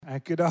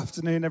Good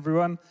afternoon,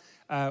 everyone.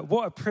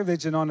 What a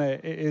privilege and honor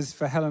it is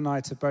for Helen and I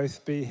to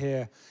both be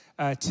here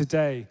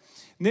today.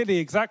 Nearly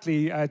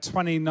exactly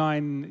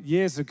 29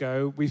 years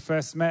ago, we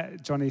first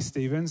met Johnny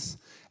Stevens.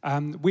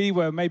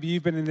 Maybe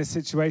you've been in this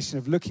situation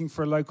of looking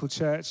for a local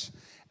church,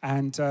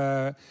 and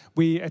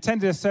we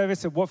attended a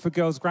service at Watford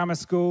Girls Grammar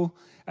School.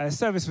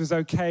 Service was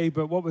okay,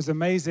 but what was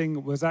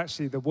amazing was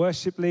actually the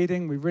worship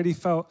leading. We really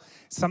felt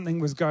something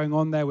was going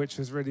on there, which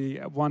was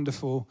really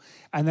wonderful.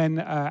 And then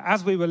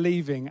as we were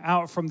leaving,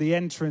 out from the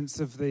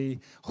entrance of the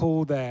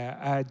hall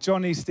there,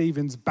 Johnny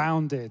Stevens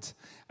bounded.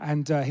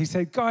 And he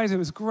said, guys, it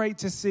was great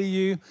to see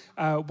you.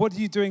 What are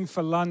you doing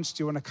for lunch?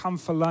 Do you want to come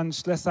for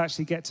lunch? Let's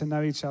actually get to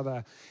know each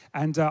other.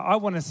 And I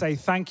want to say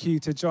thank you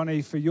to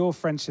Johnny for your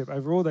friendship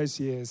over all those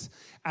years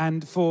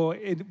and for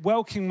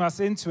welcoming us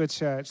into a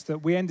church that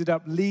we ended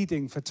up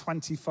leading for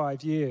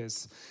 25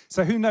 years.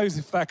 So who knows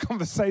if that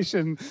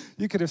conversation,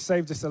 you could have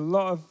saved us a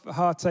lot of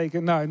heartache.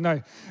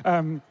 No.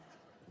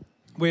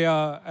 We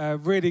are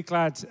really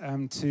glad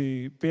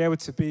to be able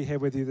to be here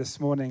with you this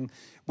morning.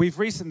 We've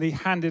recently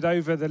handed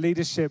over the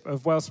leadership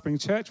of Wellspring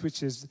Church,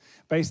 which is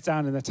based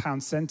down in the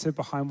town centre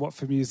behind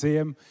Watford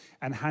Museum,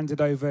 and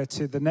handed over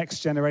to the next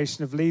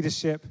generation of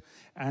leadership.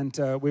 And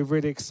we're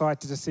really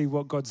excited to see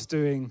what God's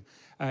doing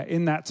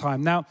in that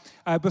time. Now,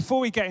 before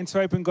we get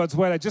into Open God's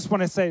Word, I just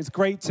want to say it's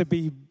great to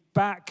be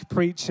back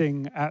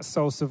preaching at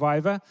Soul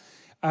Survivor.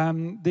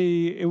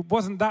 It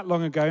wasn't that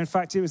long ago. In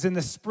fact, it was in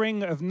the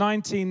spring of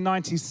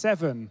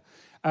 1997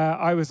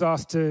 I was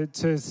asked to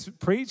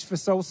preach for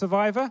Soul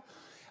Survivor.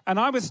 And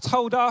I was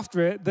told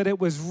after it that it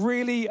was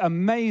really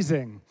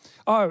amazing.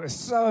 Oh, it was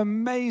so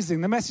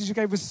amazing. The message you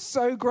gave was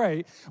so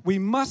great. We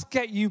must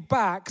get you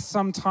back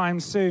sometime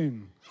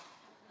soon.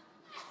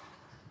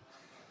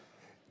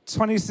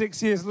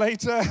 26 years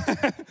later,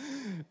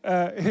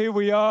 here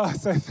we are.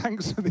 So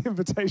thanks for the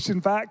invitation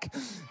back.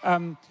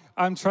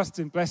 I'm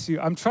trusting, bless you,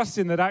 I'm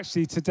trusting that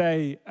actually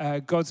today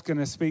God's going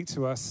to speak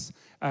to us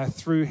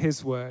through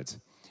his word.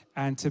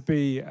 And to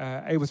be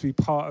able to be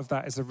part of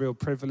that is a real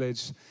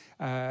privilege.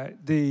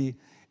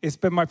 It's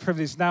been my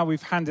privilege now.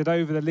 We've handed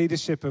over the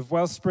leadership of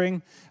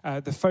Wellspring.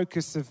 The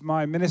focus of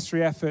my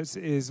ministry efforts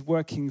is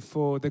working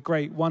for the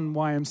great One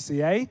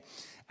YMCA.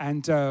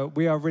 And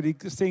we are really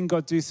seeing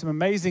God do some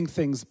amazing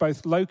things,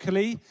 both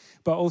locally,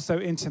 but also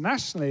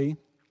internationally,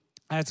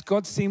 as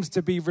God seems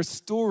to be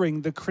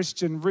restoring the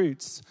Christian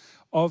roots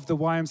of the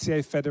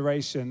YMCA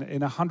Federation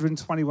in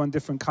 121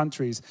 different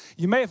countries.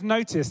 You may have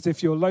noticed,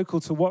 if you're local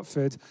to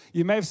Watford,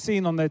 you may have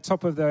seen on the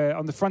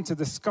front of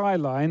the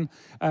skyline,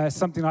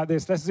 something like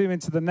this. Let's zoom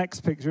into the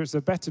next picture. It's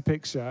a better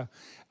picture.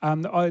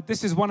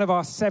 This is one of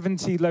our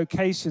 70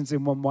 locations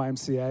in One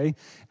YMCA.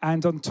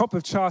 And on top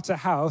of Charter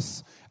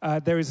House,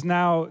 there is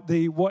now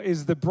what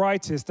is the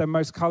brightest and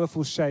most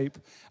colourful shape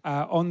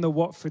on the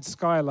Watford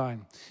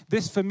skyline.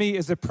 This, for me,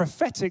 is a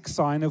prophetic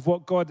sign of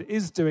what God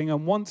is doing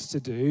and wants to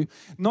do,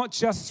 not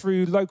just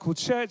through local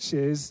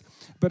churches,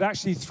 but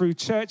actually through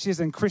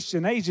churches and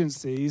Christian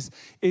agencies,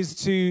 is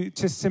to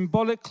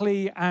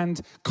symbolically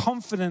and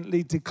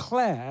confidently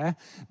declare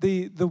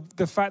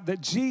the fact that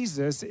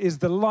Jesus is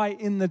the light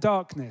in the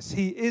darkness.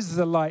 He is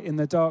the light in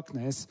the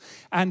darkness.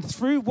 And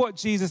through what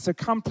Jesus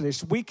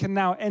accomplished, we can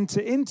now enter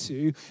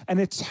into an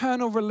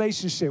eternal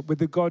relationship with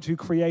the God who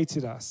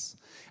created us.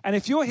 And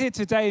if you're here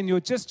today and you're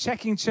just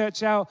checking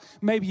church out,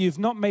 maybe you've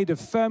not made a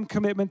firm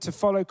commitment to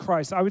follow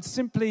Christ, I would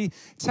simply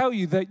tell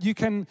you that you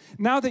can,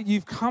 now that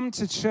you've come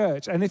to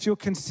church, and if you're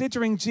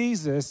considering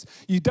Jesus,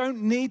 you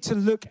don't need to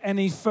look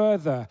any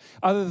further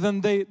other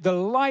than the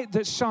light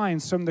that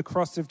shines from the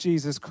cross of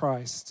Jesus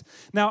Christ.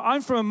 Now,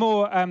 I'm from a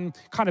more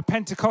kind of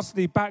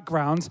Pentecostally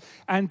background,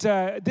 and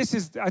I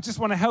just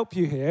want to help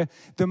you here.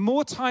 The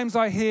more times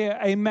I hear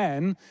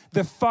amen,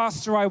 the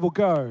faster I will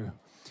go.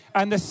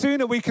 And the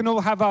sooner we can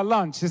all have our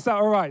lunch. Is that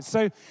all right?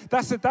 So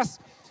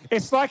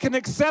it's like an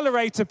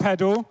accelerator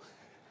pedal.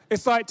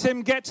 It's like,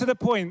 Tim, get to the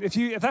point.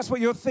 If that's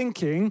what you're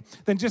thinking,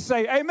 then just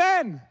say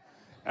amen.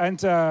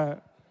 And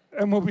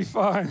we'll be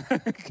fine.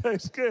 Okay,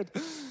 it's good.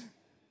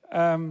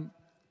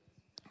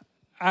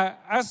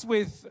 As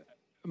with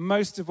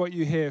most of what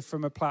you hear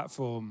from a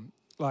platform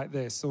like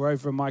this, or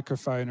over a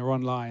microphone or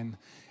online,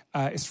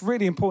 it's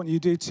really important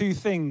you do two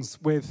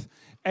things with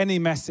any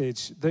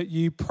message: that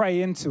you pray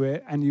into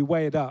it and you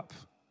weigh it up.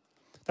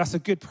 That's a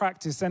good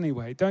practice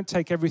anyway. Don't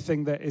take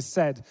everything that is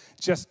said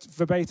just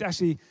verbatim.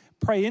 Actually,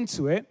 pray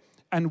into it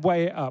and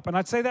weigh it up. And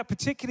I'd say that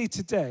particularly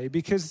today,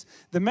 because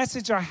the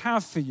message I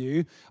have for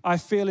you, I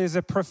feel, is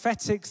a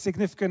prophetic,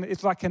 significant,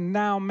 it's like a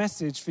now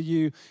message for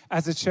you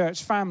as a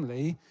church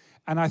family.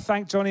 And I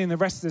thank Johnny and the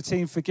rest of the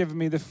team for giving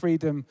me the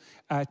freedom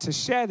to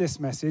share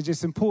this message.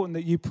 It's important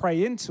that you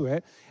pray into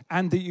it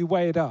and that you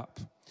weigh it up.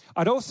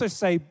 I'd also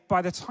say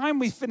by the time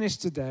we finish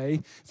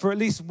today, for at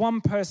least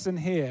one person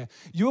here,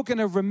 you're going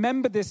to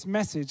remember this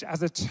message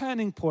as a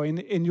turning point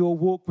in your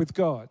walk with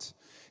God.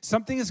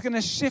 Something is going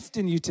to shift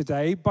in you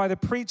today by the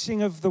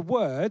preaching of the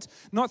word,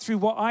 not through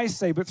what I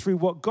say, but through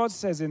what God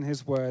says in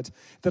his word,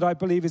 that I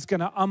believe is going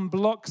to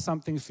unblock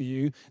something for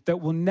you that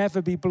will never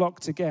be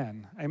blocked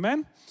again.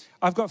 Amen?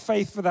 I've got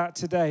faith for that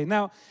today.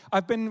 Now,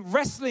 I've been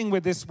wrestling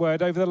with this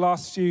word over the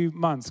last few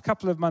months,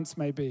 couple of months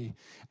maybe,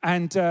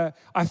 and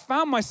I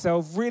found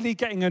myself really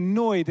getting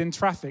annoyed in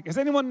traffic. Has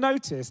anyone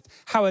noticed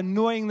how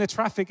annoying the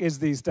traffic is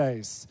these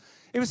days?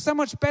 It was so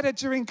much better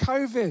during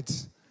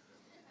COVID.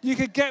 You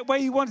could get where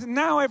you wanted.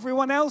 Now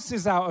everyone else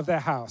is out of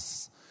their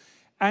house.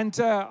 And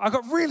I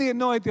got really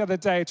annoyed the other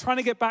day trying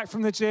to get back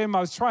from the gym.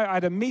 I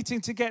had a meeting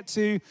to get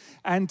to,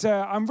 and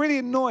I'm really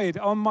annoyed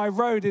on my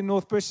road in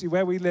North Bushy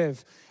where we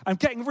live. I'm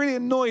getting really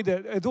annoyed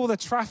at all the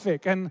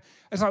traffic, and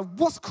it's like,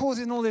 what's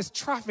causing all this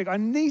traffic?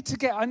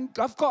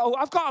 I've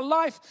got a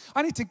life.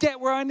 I need to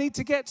get where I need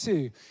to get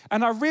to.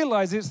 And I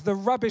realize it's the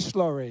rubbish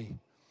lorry.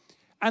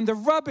 And the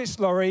rubbish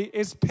lorry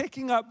is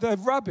picking up the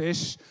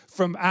rubbish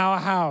from our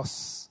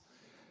house.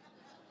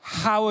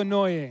 How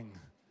annoying.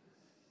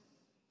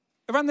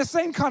 Around the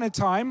same kind of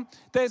time,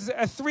 there's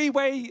a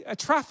three-way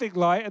traffic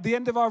light at the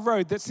end of our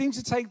road that seems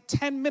to take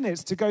 10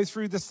 minutes to go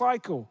through the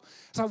cycle.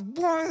 It's like,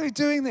 why are they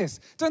doing this?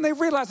 Don't they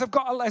realize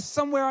there's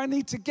somewhere I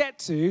need to get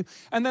to?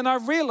 And then I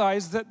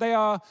realize that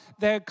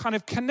they're kind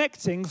of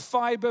connecting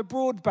fiber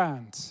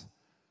broadband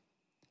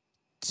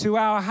to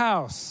our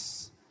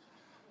house.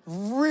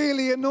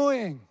 Really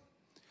annoying.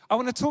 I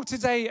want to talk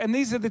today, and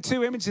these are the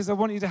two images I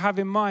want you to have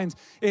in mind.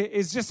 It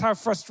is just how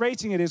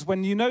frustrating it is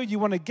when you know you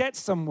want to get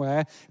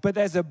somewhere, but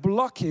there's a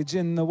blockage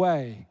in the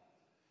way.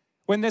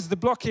 When there's the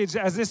blockage,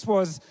 as this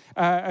was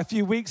a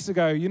few weeks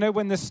ago, you know,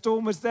 when the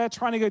storm was there,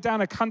 trying to go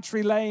down a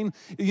country lane,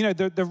 you know,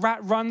 the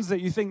rat runs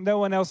that you think no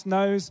one else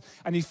knows,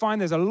 and you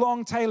find there's a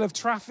long tail of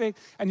traffic,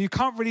 and you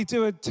can't really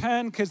do a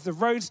turn because the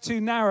road's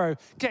too narrow,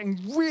 getting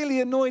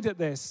really annoyed at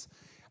this.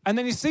 And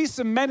then you see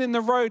some men in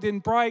the road in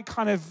bright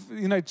kind of,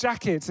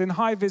 jackets, in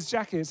high-vis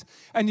jackets,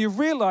 and you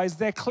realize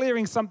they're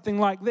clearing something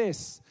like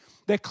this.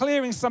 They're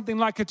clearing something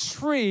like a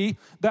tree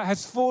that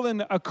has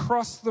fallen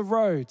across the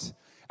road.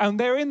 And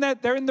they're in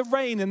the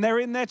rain, and they're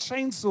in their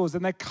chainsaws,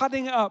 and they're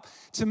cutting it up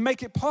to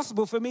make it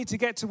possible for me to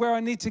get to where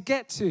I need to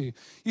get to.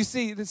 You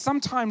see, that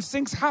sometimes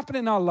things happen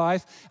in our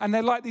life, and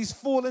they're like these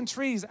fallen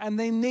trees, and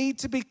they need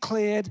to be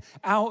cleared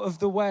out of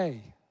the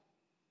way.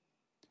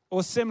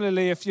 Or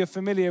similarly, if you're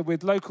familiar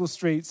with local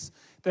streets,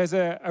 there's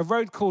a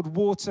road called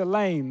Water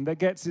Lane that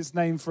gets its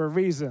name for a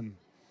reason.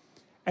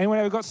 Anyone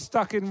ever got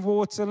stuck in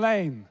Water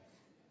Lane?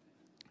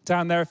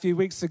 Down there a few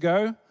weeks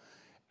ago,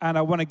 and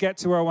I want to get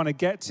to where I want to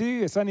get to.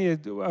 It's only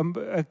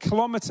a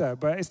kilometer,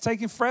 but it's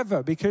taking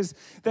forever because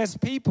there's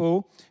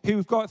people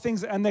who've got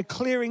things, and they're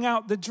clearing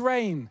out the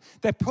drain.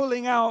 They're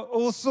pulling out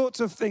all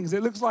sorts of things.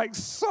 It looks like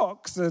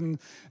socks and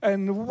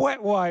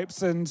wet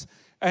wipes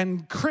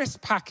and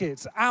crisp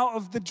packets out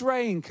of the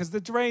drain because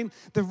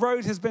the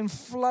road has been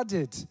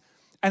flooded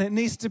and it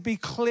needs to be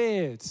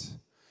cleared.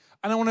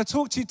 And I want to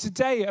talk to you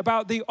today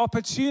about the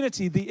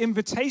opportunity, the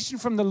invitation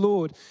from the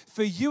Lord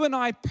for you and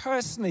I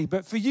personally,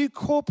 but for you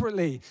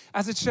corporately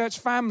as a church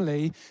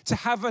family to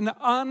have an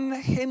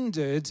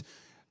unhindered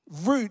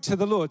route to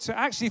the Lord. So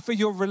actually for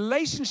your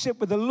relationship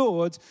with the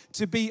Lord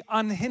to be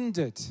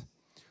unhindered.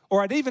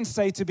 Or I'd even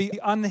say to be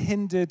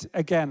unhindered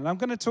again. And I'm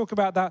going to talk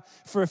about that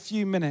for a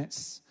few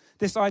minutes.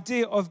 This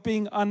idea of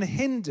being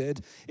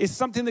unhindered is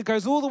something that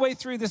goes all the way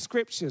through the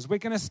scriptures. We're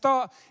going to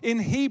start in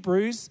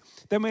Hebrews,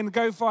 then we're going to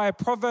go via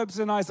Proverbs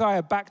and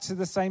Isaiah back to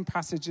the same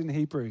passage in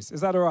Hebrews. Is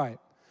that all right?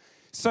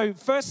 So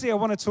firstly, I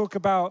want to talk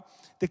about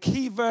the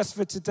key verse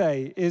for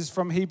today is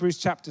from Hebrews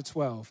chapter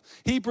 12.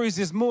 Hebrews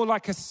is more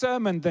like a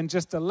sermon than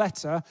just a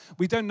letter.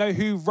 We don't know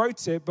who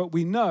wrote it, but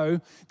we know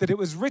that it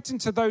was written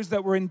to those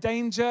that were in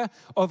danger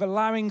of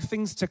allowing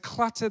things to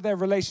clutter their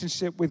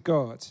relationship with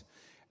God.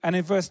 And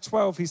in verse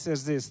 12, he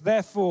says this,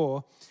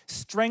 therefore,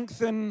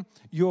 strengthen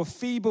your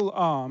feeble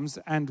arms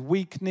and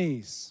weak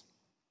knees.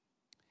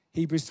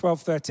 Hebrews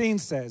 12:13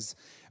 says,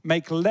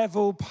 make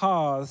level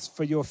paths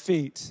for your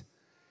feet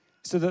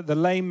so that the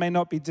lame may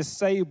not be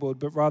disabled,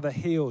 but rather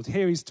healed.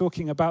 Here he's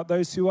talking about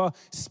those who are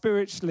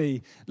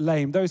spiritually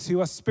lame, those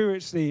who are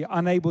spiritually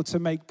unable to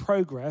make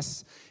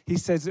progress. He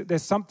says that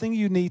there's something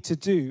you need to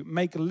do.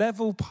 Make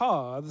level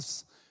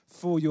paths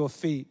for your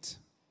feet.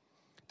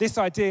 This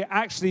idea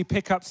actually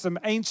pick up some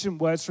ancient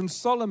words from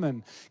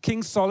Solomon.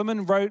 King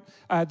Solomon wrote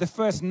the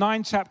first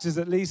 9 chapters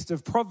at least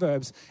of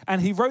Proverbs, and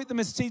he wrote them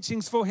as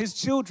teachings for his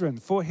children,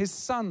 for his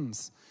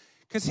sons.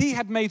 Because he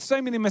had made so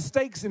many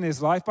mistakes in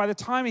his life, by the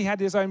time he had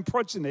his own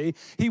progeny,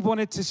 he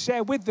wanted to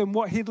share with them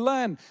what he'd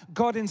learned.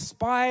 God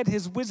inspired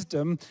his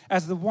wisdom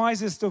as the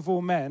wisest of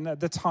all men at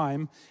the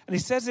time. And he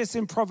says this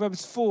in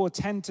Proverbs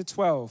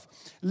 4:10-12.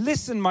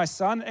 Listen, my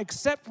son,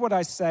 accept what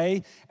I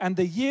say, and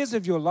the years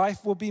of your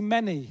life will be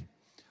many.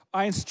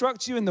 I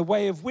instruct you in the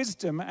way of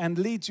wisdom and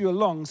lead you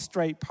along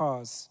straight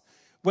paths.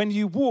 When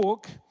you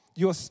walk,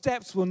 your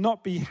steps will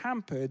not be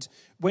hampered.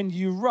 When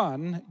you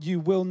run,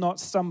 you will not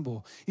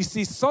stumble. You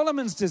see,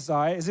 Solomon's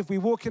desire is if we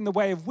walk in the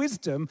way of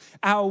wisdom,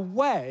 our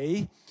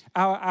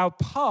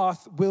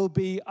path will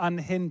be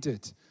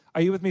unhindered.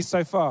 Are you with me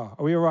so far?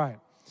 Are we all right?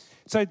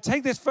 So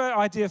take this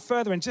idea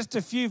further, and just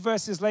a few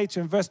verses later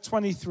in verse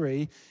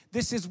 23,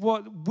 this is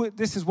what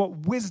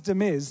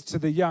wisdom is to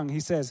the young. He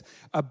says,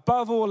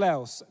 above all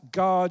else,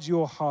 guard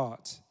your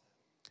heart,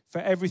 for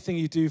everything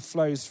you do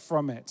flows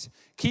from it.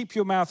 Keep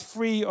your mouth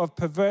free of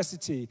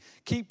perversity.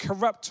 Keep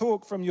corrupt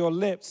talk from your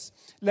lips.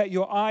 Let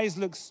your eyes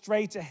look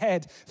straight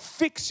ahead.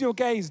 Fix your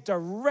gaze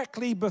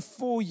directly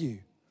before you.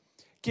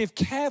 Give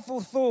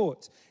careful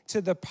thought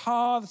to the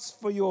paths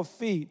for your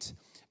feet,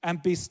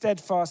 and be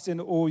steadfast in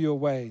all your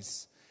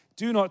ways.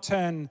 Do not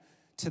turn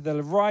to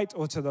the right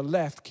or to the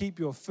left. Keep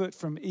your foot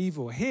from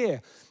evil.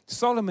 Here,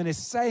 Solomon is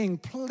saying,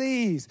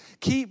 please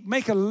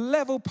make a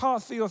level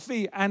path for your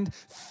feet and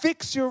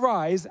fix your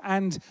eyes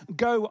and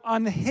go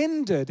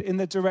unhindered in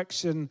the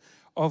direction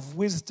of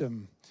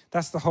wisdom.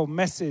 That's the whole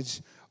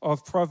message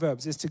of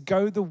Proverbs, is to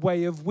go the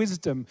way of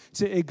wisdom,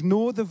 to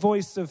ignore the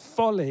voice of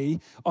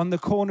folly on the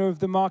corner of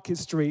the market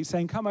street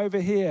saying, come over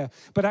here,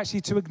 but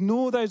actually to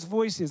ignore those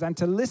voices and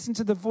to listen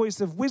to the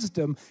voice of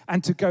wisdom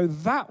and to go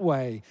that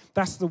way.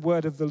 That's the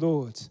word of the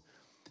Lord.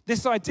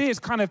 This idea is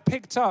kind of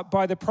picked up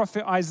by the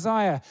prophet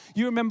Isaiah.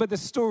 You remember the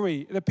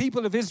story, the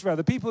people of Israel,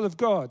 the people of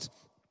God,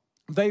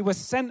 they were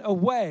sent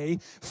away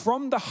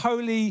from the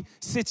holy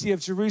city of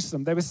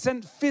Jerusalem. They were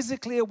sent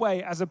physically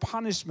away as a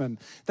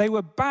punishment. They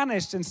were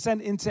banished and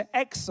sent into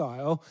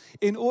exile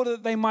in order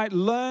that they might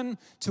learn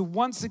to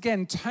once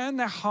again turn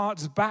their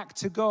hearts back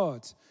to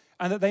God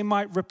and that they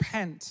might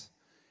repent.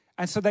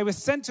 And so they were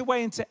sent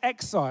away into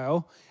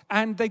exile,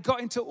 and they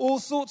got into all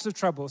sorts of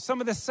trouble. Some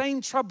of the same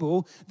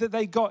trouble that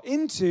they got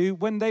into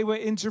when they were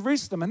in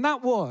Jerusalem. And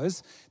that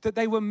was that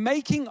they were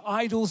making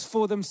idols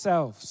for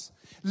themselves.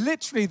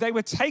 Literally, they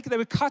were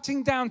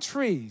cutting down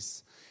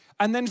trees.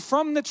 And then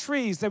from the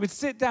trees, they would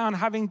sit down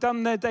having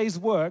done their day's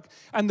work.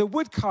 And the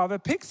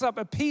woodcarver picks up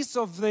a piece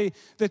of the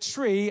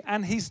tree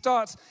and he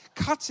starts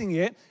cutting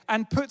it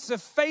and puts a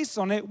face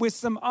on it with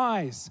some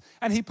eyes.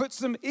 And he puts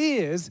some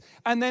ears.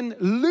 And then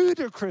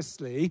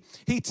ludicrously,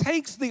 he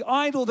takes the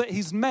idol that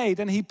he's made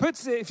and he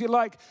puts it, if you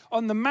like,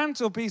 on the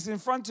mantelpiece in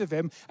front of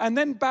him and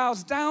then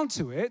bows down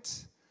to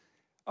it.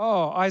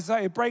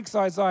 It breaks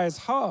Isaiah's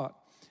heart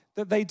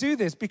that they do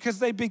this, because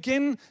they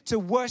begin to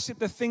worship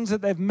the things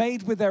that they've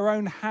made with their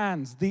own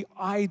hands, the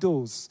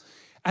idols.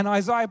 And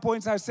Isaiah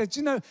points out, said,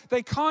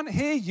 they can't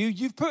hear you.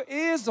 You've put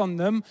ears on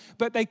them,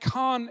 but they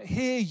can't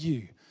hear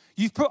you.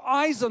 You've put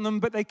eyes on them,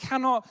 but they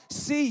cannot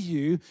see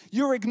you.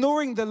 You're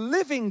ignoring the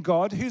living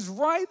God who's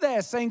right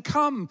there saying,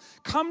 come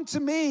to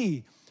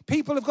me.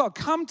 People of God,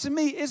 come to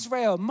me,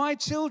 Israel, my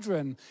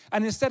children.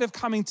 And instead of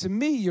coming to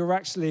me, your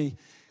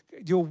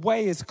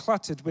way is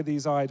cluttered with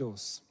these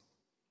idols.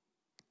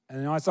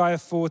 And in Isaiah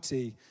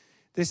 40,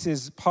 this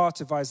is part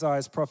of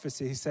Isaiah's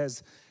prophecy. He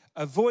says,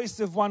 a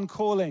voice of one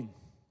calling,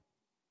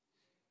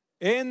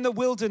 in the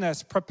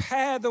wilderness,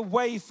 prepare the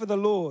way for the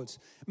Lord.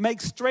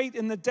 Make straight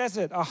in the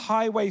desert a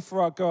highway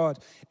for our God.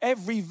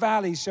 Every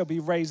valley shall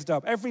be raised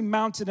up, every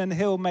mountain and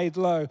hill made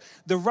low.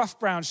 The rough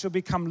ground shall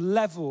become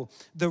level,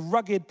 the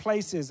rugged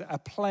places a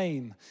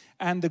plain.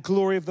 And the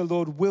glory of the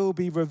Lord will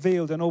be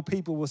revealed, and all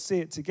people will see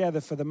it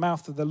together, for the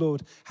mouth of the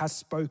Lord has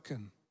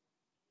spoken.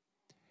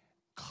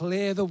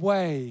 Clear the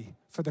way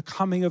for the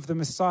coming of the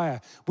Messiah.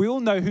 We all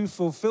know who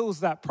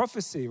fulfills that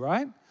prophecy,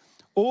 right?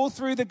 All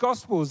through the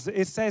Gospels,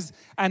 it says,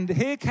 and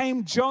here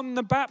came John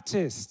the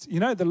Baptist,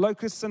 the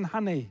locusts and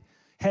honey,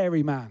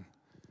 hairy man.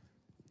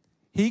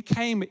 He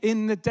came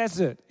in the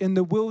desert, in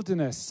the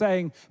wilderness,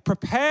 saying,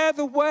 prepare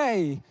the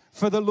way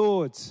for the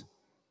Lord.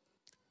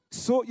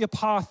 Sort your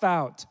path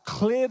out.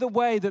 Clear the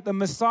way that the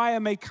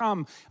Messiah may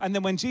come. And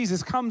then when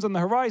Jesus comes on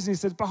the horizon, he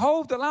says,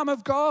 behold, the Lamb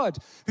of God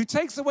who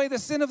takes away the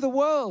sin of the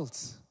world.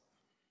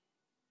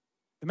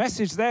 The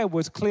message there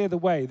was clear the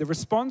way. The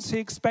response he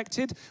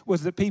expected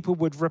was that people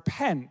would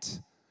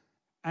repent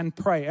and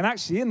pray. And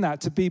actually in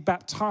that, to be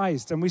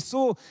baptized. And we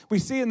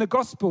see in the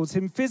Gospels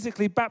him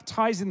physically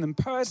baptizing them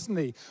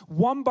personally,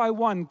 one by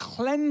one,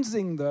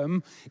 cleansing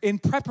them in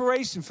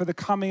preparation for the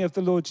coming of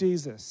the Lord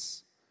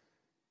Jesus.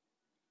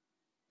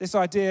 This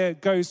idea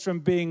goes from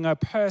being a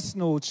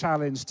personal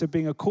challenge to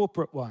being a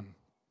corporate one.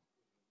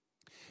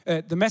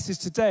 The message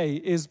today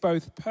is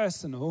both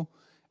personal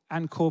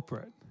and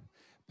corporate.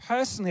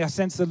 Personally, I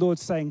sense the Lord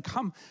saying,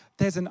 come,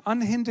 there's an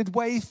unhindered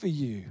way for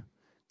you.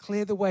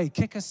 Clear the way,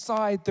 kick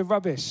aside the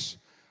rubbish.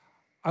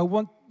 I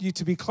want you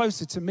to be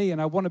closer to me,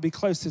 and I want to be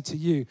closer to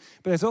you.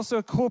 But there's also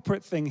a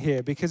corporate thing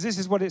here, because this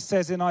is what it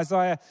says in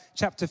Isaiah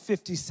chapter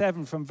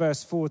 57 from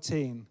verse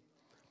 14.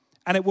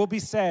 And it will be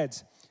said,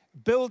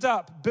 build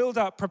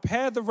up,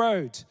 prepare the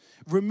road.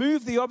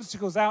 Remove the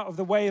obstacles out of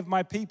the way of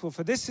my people.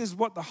 For this is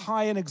what the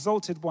high and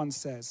exalted one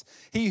says.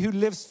 He who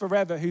lives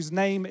forever, whose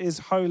name is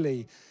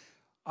holy.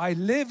 I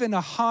live in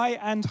a high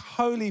and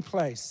holy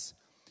place.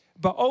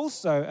 But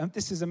also, and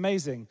this is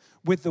amazing,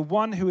 with the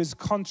one who is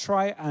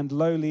contrite and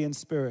lowly in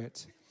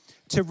spirit.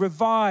 To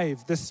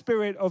revive the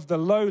spirit of the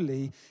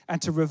lowly and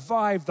to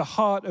revive the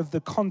heart of the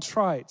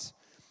contrite.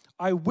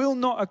 I will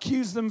not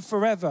accuse them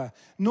forever,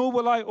 nor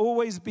will I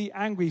always be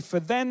angry, for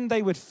then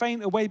they would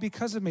faint away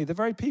because of me, the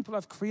very people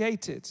I've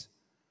created.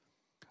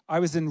 I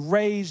was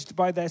enraged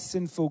by their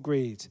sinful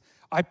greed.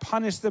 I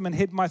punished them and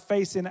hid my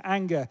face in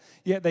anger,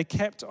 yet they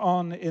kept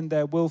on in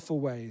their willful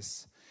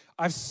ways.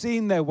 I've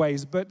seen their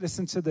ways, but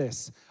listen to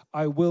this.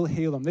 I will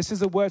heal them. This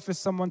is a word for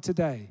someone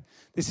today.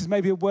 This is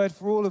maybe a word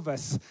for all of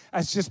us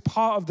as just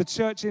part of the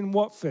church in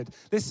Watford.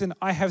 Listen,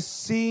 I have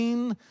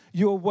seen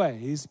your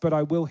ways, but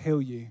I will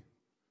heal you.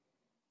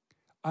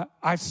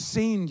 I've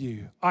seen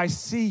you. I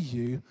see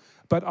you,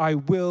 but I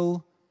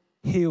will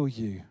heal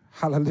you.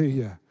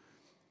 Hallelujah.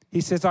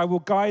 He says, I will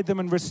guide them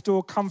and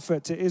restore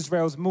comfort to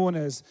Israel's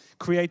mourners,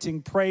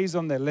 creating praise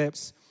on their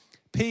lips.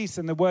 Peace,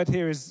 and the word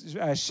here is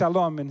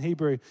shalom in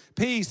Hebrew.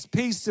 Peace,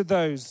 peace to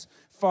those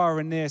far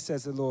and near,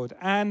 says the Lord.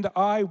 And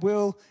I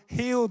will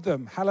heal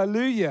them.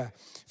 Hallelujah.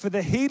 For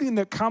the healing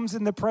that comes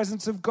in the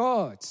presence of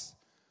God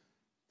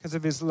because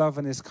of his love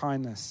and his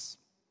kindness.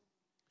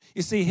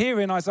 You see, here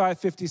in Isaiah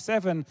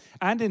 57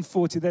 and in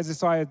 40, there's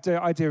this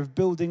idea of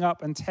building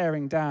up and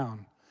tearing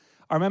down.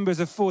 I remember as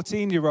a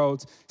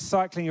 14-year-old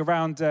cycling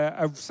around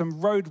some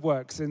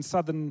roadworks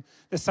in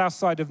the south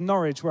side of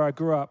Norwich, where I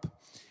grew up.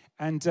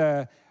 And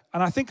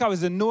I think I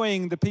was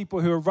annoying the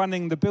people who were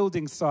running the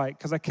building site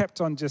because I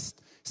kept on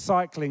just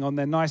cycling on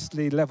their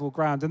nicely level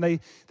ground. And they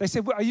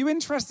said, well, are you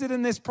interested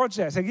in this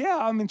project? I said, yeah,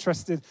 I'm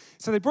interested.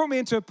 So they brought me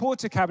into a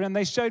porter cabin and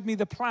they showed me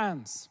the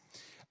plans.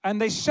 And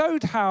they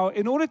showed how,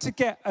 in order to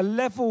get a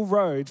level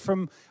road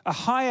from a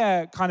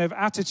higher kind of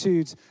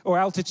altitude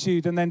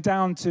and then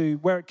down to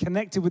where it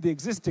connected with the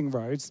existing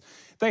roads,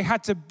 they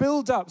had to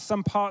build up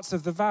some parts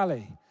of the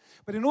valley.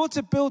 But in order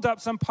to build up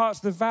some parts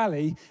of the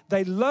valley,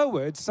 they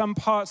lowered some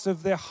parts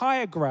of the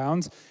higher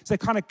ground. So they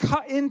kind of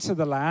cut into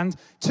the land,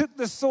 took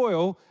the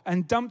soil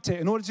and dumped it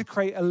in order to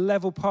create a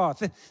level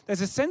path.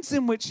 There's a sense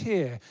in which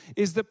here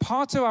is that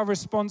part of our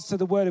response to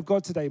the word of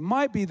God today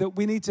might be that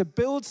we need to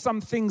build some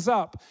things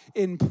up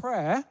in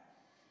prayer.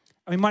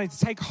 And we might need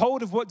to take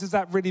hold of what does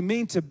that really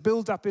mean to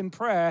build up in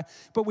prayer.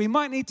 But we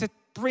might need to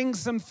bring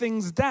some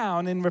things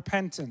down in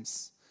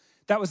repentance.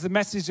 That was the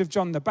message of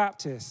John the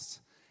Baptist.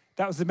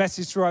 That was the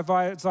message through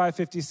Isaiah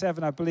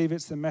 57. I believe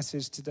it's the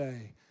message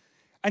today.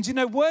 And you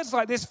know, words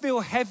like this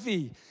feel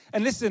heavy.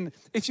 And listen,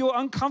 if you're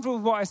uncomfortable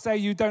with what I say,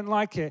 you don't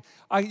like it,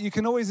 you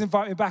can always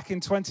invite me back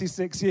in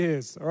 26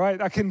 years, all right?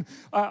 I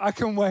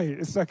can wait.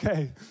 It's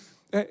okay.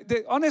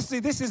 Honestly,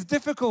 this is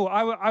difficult.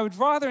 I would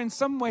rather in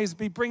some ways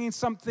be bringing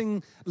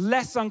something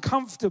less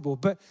uncomfortable.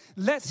 But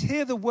let's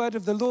hear the word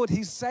of the Lord.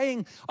 He's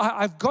saying,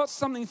 I've got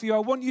something for you. I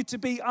want you to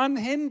be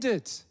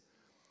unhindered.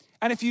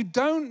 And if you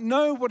don't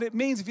know what it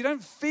means, if you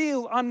don't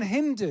feel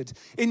unhindered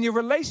in your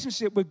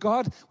relationship with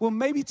God, well,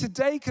 maybe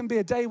today can be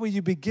a day where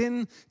you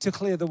begin to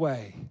clear the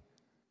way.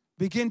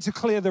 Begin to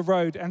clear the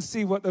road and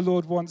see what the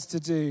Lord wants to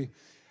do.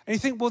 And you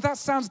think, well, that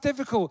sounds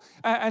difficult.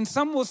 And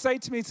some will say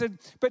to me,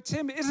 but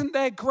Tim, isn't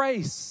there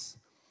grace?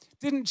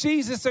 Didn't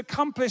Jesus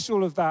accomplish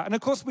all of that? And of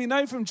course, we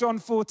know from John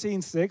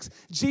 14:6,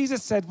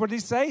 Jesus said, what did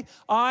he say?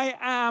 I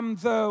am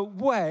the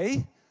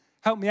way,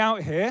 help me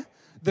out here,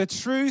 the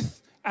truth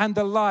and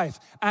the life.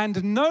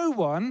 And no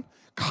one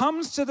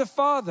comes to the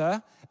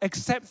Father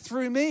except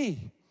through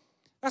me.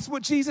 That's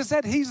what Jesus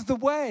said. He's the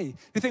way.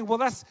 You think, well,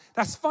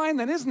 that's fine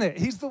then, isn't it?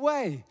 He's the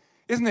way.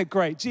 Isn't it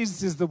great?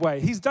 Jesus is the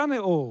way. He's done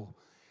it all.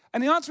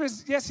 And the answer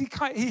is, yes,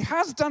 he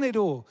has done it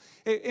all.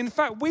 In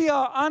fact, we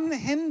are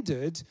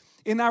unhindered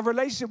in our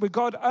relationship with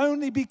God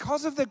only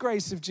because of the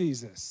grace of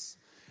Jesus.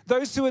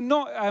 Those who are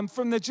not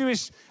from the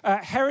Jewish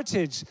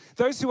heritage,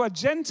 those who are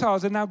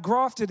Gentiles are now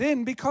grafted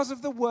in because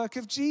of the work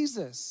of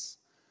Jesus.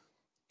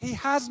 He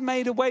has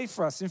made a way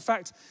for us. In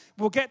fact,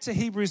 we'll get to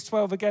Hebrews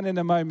 12 again in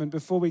a moment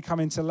before we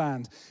come into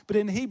land. But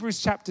in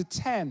Hebrews chapter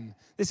 10,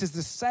 this is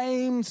the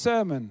same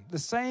sermon, the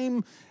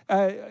same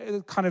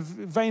kind of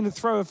vein of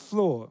throw of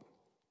floor.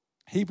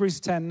 Hebrews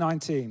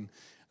 10:19.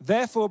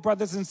 Therefore,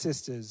 brothers and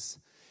sisters,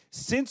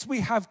 since we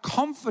have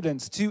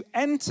confidence to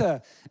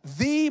enter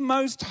the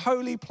most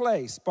holy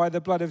place by the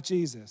blood of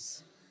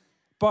Jesus,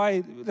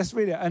 let's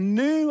read it, a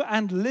new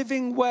and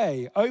living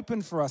way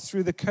opened for us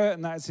through the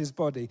curtain that is his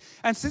body.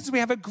 And since we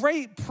have a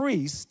great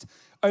priest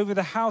over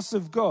the house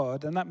of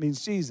God, and that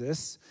means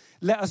Jesus,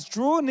 let us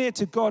draw near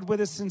to God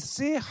with a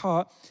sincere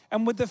heart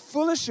and with the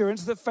full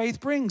assurance that faith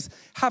brings,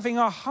 having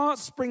our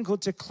hearts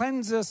sprinkled to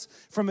cleanse us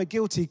from a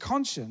guilty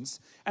conscience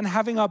and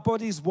having our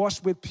bodies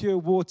washed with pure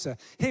water.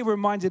 Here we're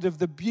reminded of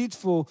the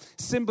beautiful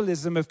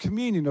symbolism of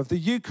communion, of the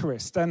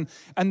Eucharist, and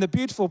the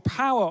beautiful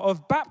power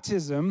of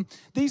baptism.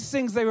 These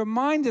things, they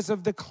remind us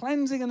of the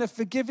cleansing and the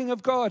forgiving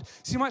of God.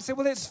 So you might say,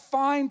 well, it's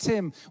fine,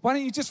 Tim. Why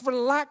don't you just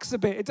relax a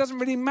bit? It doesn't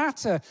really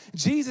matter.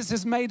 Jesus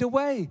has made a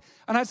way.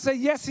 And I'd say,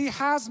 yes, he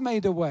has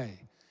made a way.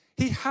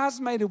 He has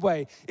made a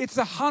way. It's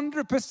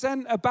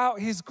 100% about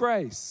his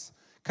grace.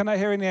 Can I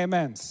hear any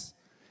amens?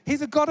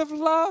 He's a God of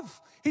love.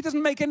 He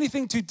doesn't make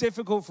anything too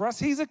difficult for us.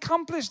 He's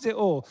accomplished it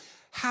all.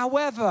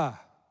 However,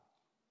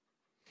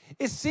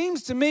 it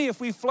seems to me if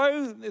we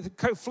flow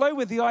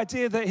with the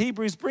idea that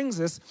Hebrews brings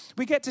us,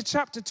 we get to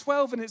chapter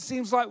 12 and it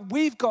seems like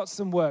we've got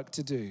some work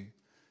to do.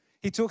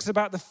 He talks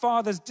about the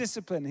Father's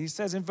discipline. He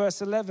says in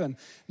verse 11,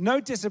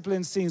 no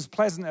discipline seems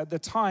pleasant at the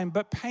time,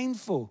 but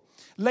painful.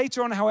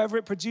 Later on, however,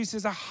 it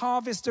produces a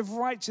harvest of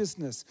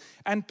righteousness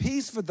and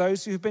peace for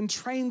those who have been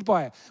trained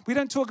by it. We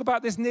don't talk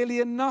about this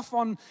nearly enough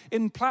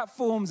in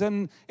platforms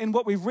and in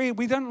what we read.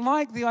 We don't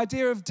like the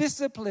idea of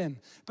discipline.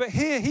 But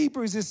here,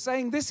 Hebrews is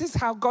saying this is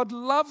how God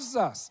loves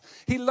us.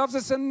 He loves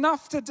us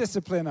enough to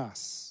discipline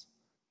us.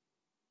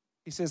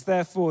 He says,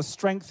 therefore,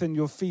 strengthen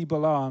your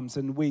feeble arms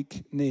and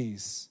weak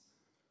knees.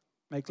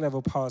 Make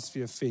level paths for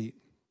your feet,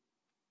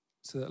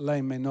 so that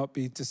lame may not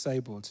be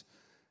disabled,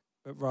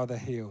 but rather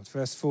healed.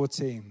 Verse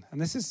 14. And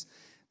this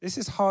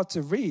is hard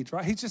to read,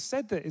 right? He just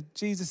said that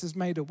Jesus has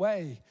made a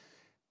way,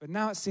 but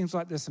now it seems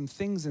like there's some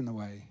things in the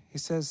way. He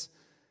says,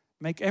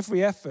 make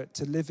every effort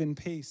to live in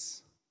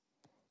peace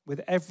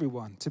with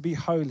everyone, to be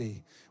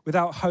holy.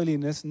 Without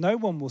holiness, no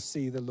one will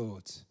see the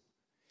Lord.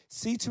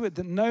 See to it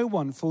that no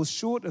one falls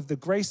short of the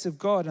grace of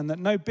God, and that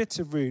no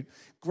bitter root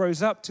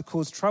grows up to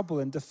cause trouble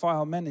and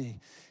defile many.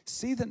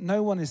 See that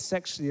no one is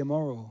sexually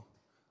immoral,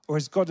 or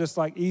is godless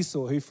like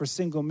Esau, who for a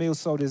single meal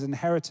sold his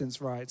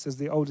inheritance rights as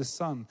the oldest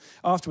son.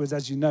 Afterwards,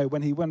 as you know,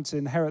 when he went to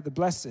inherit the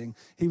blessing,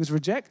 he was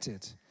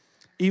rejected.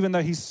 Even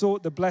though he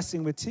sought the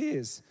blessing with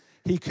tears,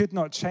 he could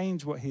not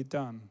change what he'd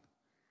done.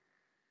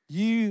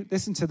 You,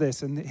 listen to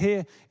this, and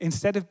here,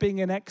 instead of being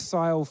in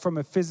exile from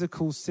a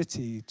physical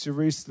city,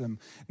 Jerusalem,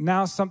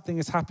 now something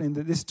is happening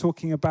that is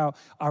talking about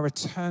our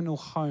eternal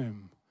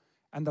home.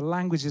 And the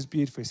language is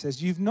beautiful. It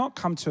says, you've not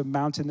come to a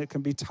mountain that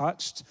can be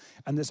touched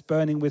and that's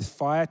burning with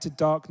fire, to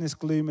darkness,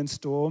 gloom, and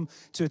storm,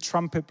 to a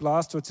trumpet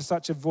blast, or to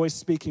such a voice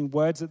speaking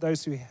words that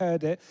those who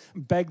heard it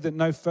begged that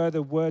no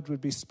further word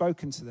would be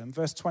spoken to them.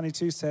 Verse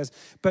 22 says,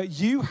 but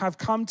you have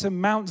come to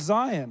Mount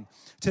Zion,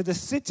 to the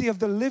city of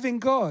the living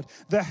God,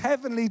 the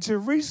heavenly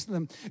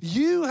Jerusalem.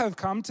 You have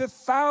come to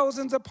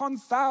thousands upon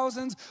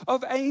thousands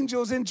of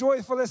angels in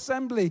joyful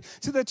assembly,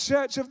 to the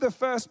church of the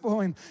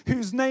firstborn,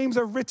 whose names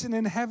are written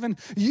in heaven.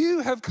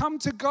 You have come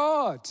to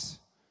God,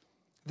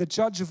 the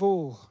judge of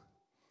all,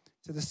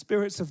 to the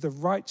spirits of the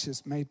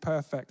righteous made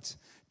perfect,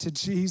 to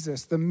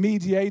Jesus, the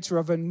mediator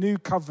of a new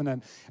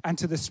covenant, and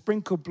to the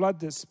sprinkled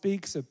blood that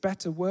speaks a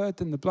better word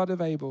than the blood of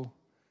Abel.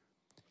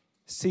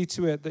 See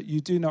to it that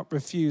you do not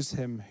refuse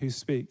him who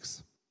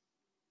speaks.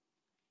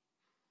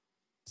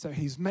 So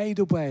he's made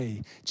a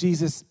way.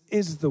 Jesus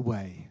is the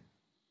way.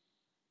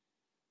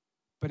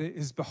 But it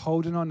is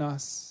beholden on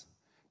us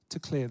to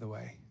clear the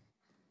way.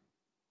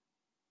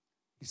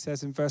 He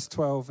says in verse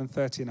 12 and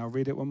 13, I'll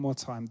read it one more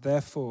time.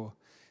 Therefore,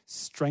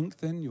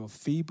 strengthen your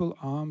feeble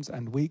arms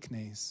and weak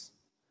knees.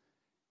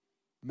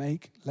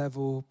 Make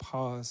level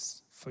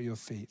paths for your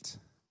feet.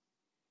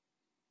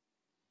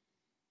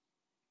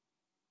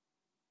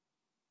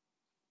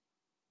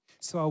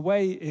 So our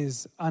way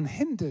is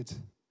unhindered.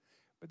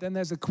 But then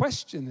there's a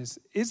question,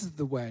 is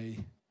the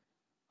way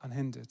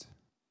unhindered?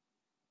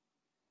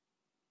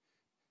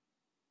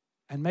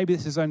 And maybe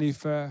this is only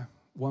for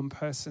one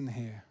person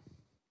here.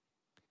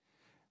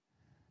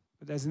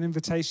 But there's an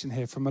invitation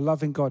here from a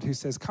loving God who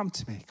says, come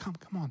to me, come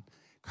on,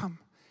 come.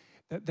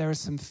 That there are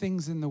some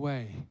things in the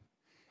way.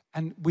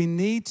 And we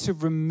need to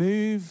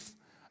remove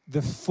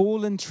the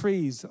fallen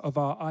trees of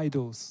our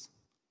idols.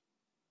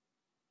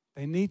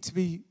 They need to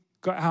be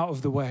got out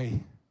of the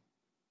way.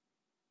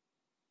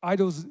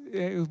 Idols,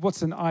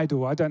 what's an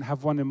idol? I don't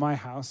have one in my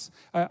house.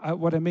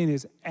 What I mean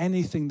is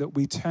anything that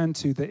we turn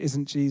to that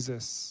isn't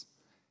Jesus.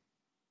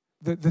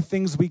 The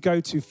things we go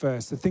to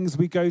first, the things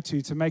we go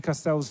to make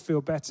ourselves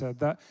feel better,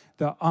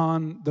 that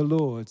aren't the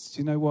Lord's. Do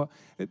you know what?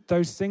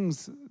 Those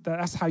things,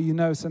 that's how you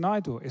know it's an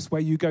idol. It's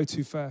where you go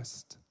to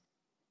first.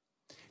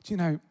 Do you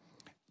know,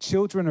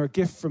 children are a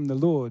gift from the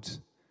Lord.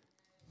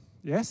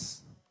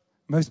 Yes?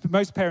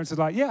 Most parents are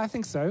like, yeah, I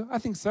think so.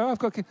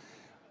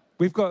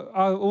 We've got,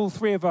 all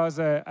three of us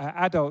are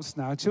adults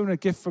now. Children are a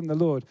gift from the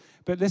Lord.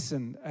 But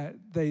listen,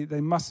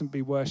 they mustn't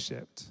be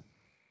worshipped.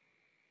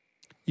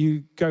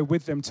 You go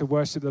with them to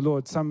worship the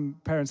Lord. Some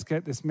parents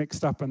get this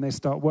mixed up and they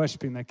start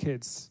worshiping their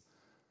kids.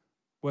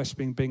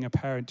 Worshiping being a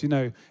parent. You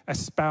know, a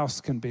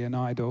spouse can be an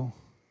idol.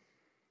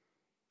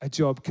 A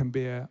job can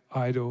be an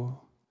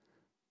idol.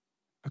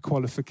 A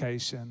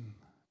qualification,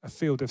 a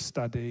field of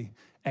study,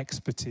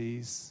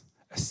 expertise,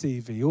 a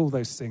CV, all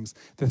those things.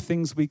 The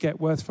things we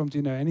get worth from, do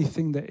you know,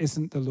 anything that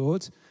isn't the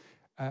Lord,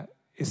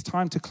 it's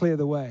time to clear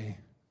the way.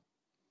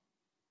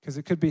 Because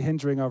it could be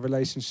hindering our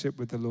relationship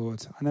with the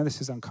Lord. I know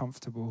this is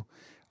uncomfortable.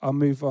 I'll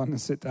move on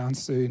and sit down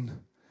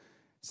soon.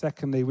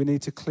 Secondly, we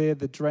need to clear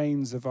the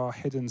drains of our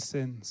hidden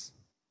sins.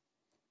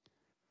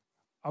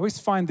 I always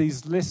find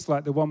these lists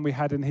like the one we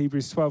had in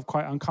Hebrews 12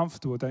 quite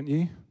uncomfortable, don't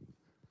you?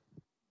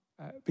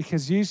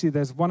 Because usually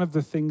there's one of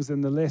the things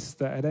in the list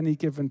that at any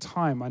given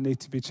time I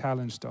need to be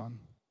challenged on.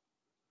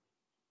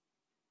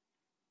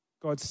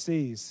 God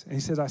sees. And he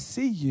says, I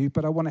see you,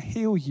 but I want to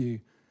heal you.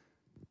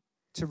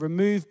 To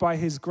remove by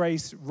his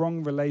grace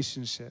wrong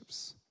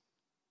relationships.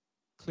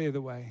 Clear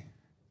the way.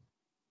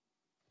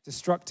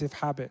 Destructive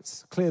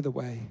habits. Clear the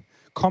way.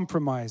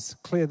 Compromise.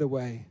 Clear the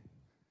way.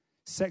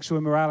 Sexual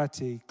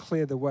immorality,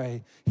 clear the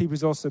way.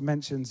 Hebrews also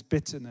mentions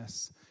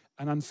bitterness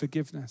and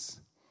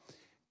unforgiveness.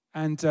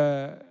 And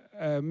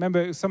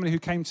remember somebody who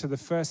came to the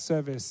first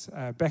service,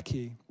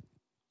 Becky.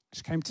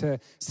 She came to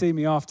see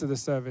me after the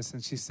service,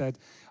 and she said,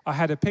 I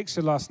had a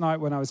picture last night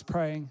when I was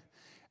praying.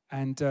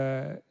 And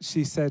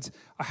she said,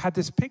 I had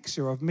this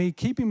picture of me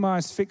keeping my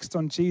eyes fixed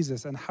on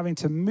Jesus and having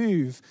to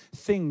move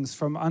things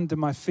from under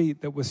my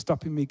feet that were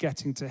stopping me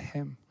getting to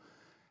him.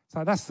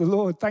 So that's the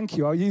Lord. Thank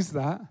you. I'll use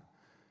that.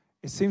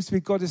 It seems to be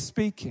God is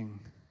speaking.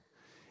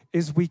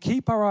 Is we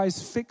keep our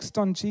eyes fixed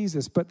on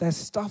Jesus, but there's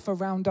stuff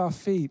around our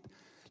feet.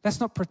 Let's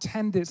not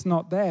pretend it's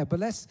not there, but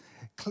let's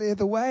clear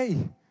the way.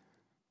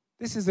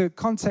 This is a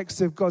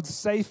context of God's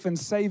safe and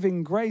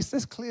saving grace.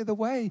 Let's clear the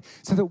way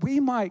so that we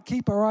might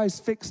keep our eyes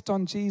fixed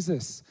on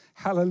Jesus.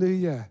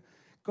 Hallelujah.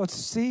 God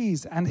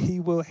sees and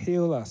he will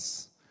heal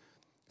us.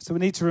 So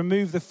we need to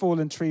remove the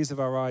fallen trees of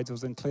our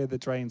idols and clear the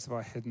drains of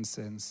our hidden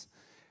sins.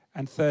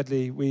 And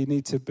thirdly, we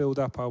need to build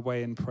up our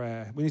way in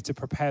prayer. We need to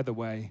prepare the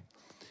way.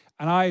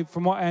 And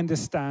from what I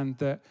understand,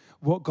 that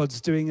what God's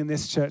doing in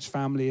this church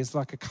family is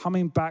like a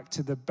coming back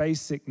to the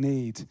basic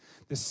need,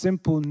 the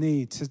simple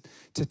need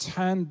to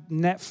turn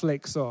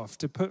Netflix off,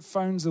 to put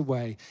phones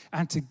away,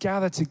 and to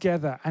gather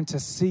together and to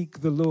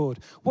seek the Lord.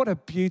 What a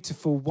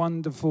beautiful,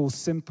 wonderful,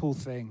 simple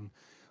thing.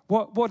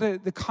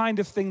 The kind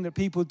of thing that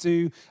people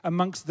do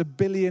amongst the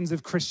billions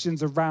of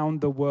Christians around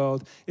the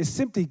world is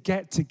simply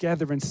get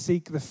together and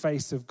seek the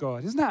face of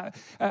God. Isn't that?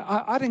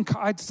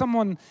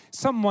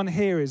 Someone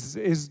here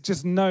is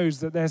just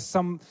knows that there's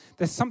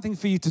something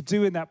for you to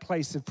do in that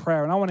place of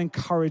prayer, and I want to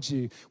encourage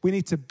you. We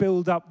need to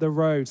build up the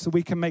road so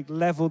we can make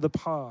level the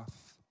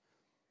path.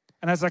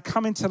 And as I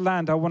come into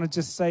land, I want to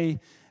just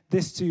say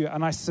this to you,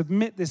 and I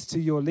submit this to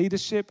your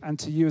leadership and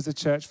to you as a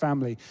church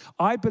family.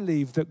 I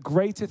believe that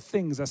greater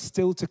things are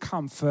still to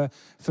come for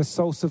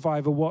Soul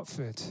Survivor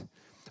Watford.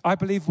 I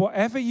believe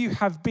whatever you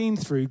have been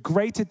through,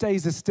 greater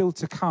days are still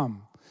to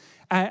come.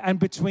 And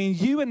between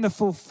you and the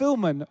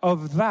fulfillment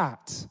of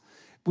that,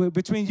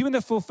 between you and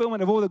the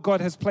fulfillment of all that God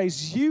has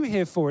placed you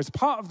here for as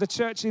part of the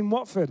church in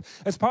Watford,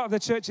 as part of the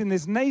church in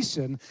this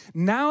nation,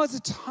 now is a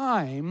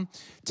time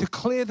to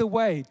clear the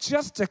way,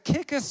 just to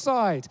kick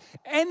aside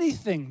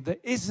anything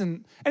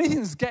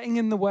that's getting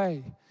in the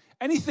way,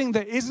 anything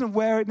that isn't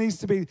where it needs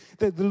to be,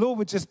 that the Lord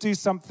would just do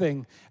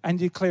something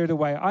and you clear it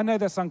away. I know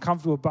that's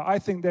uncomfortable, but I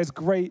think there's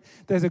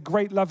a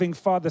great loving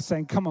Father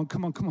saying, come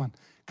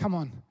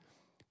on,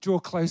 draw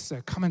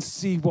closer, come and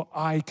see what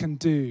I can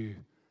do.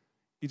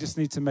 You just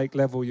need to make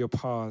level your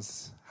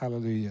paths.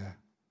 Hallelujah.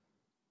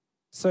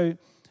 So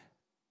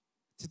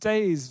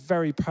today is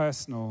very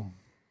personal.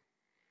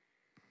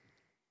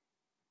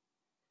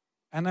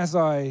 And as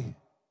I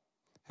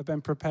have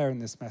been preparing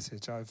this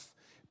message, I've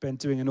been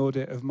doing an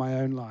audit of my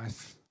own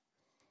life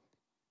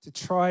to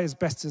try as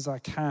best as I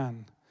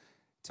can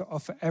to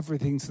offer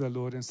everything to the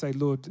Lord and say,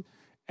 Lord,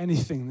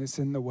 anything that's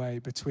in the way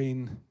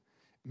between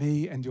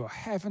me and your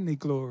heavenly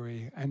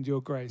glory and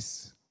your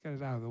grace, get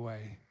it out of the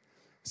way.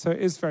 So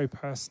it is very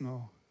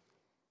personal,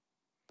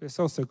 but it's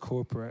also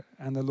corporate,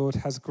 and the Lord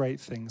has great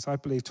things. I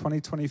believe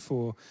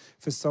 2024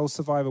 for Soul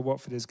Survivor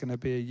Watford is going to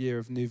be a year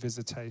of new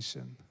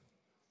visitation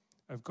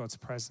of God's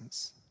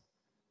presence.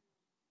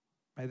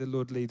 May the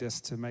Lord lead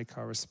us to make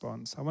our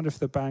response. I wonder if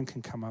the band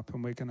can come up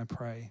and we're going to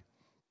pray.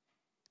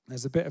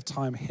 There's a bit of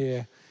time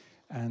here,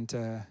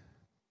 and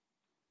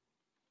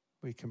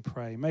we can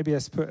pray. Maybe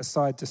let's put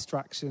aside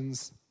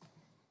distractions.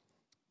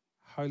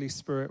 Holy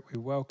Spirit, we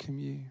welcome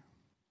you.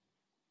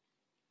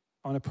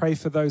 I want to pray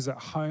for those at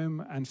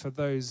home and for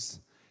those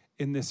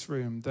in this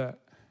room that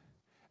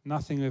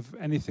nothing of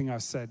anything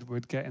I've said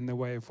would get in the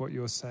way of what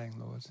you're saying,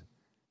 Lord.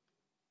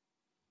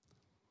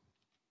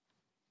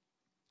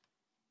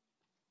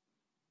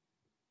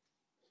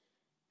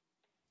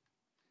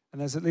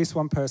 And there's at least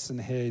one person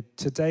here.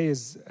 Today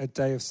is a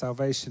day of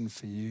salvation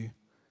for you.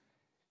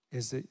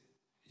 Is that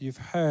you've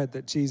heard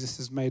that Jesus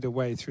has made a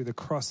way through the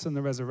cross and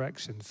the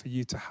resurrection for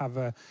you to have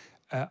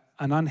an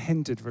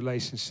unhindered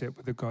relationship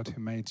with the God who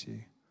made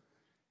you.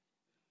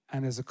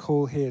 And there's a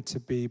call here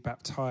to be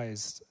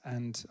baptized.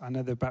 And I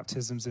know the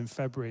baptism's in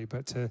February,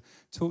 but to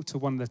talk to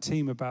one of the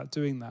team about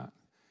doing that.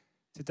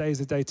 Today is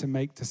a day to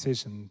make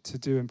decision, to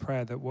do in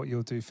prayer that what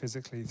you'll do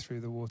physically through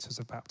the waters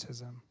of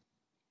baptism.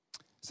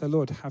 So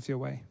Lord, have your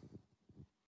way.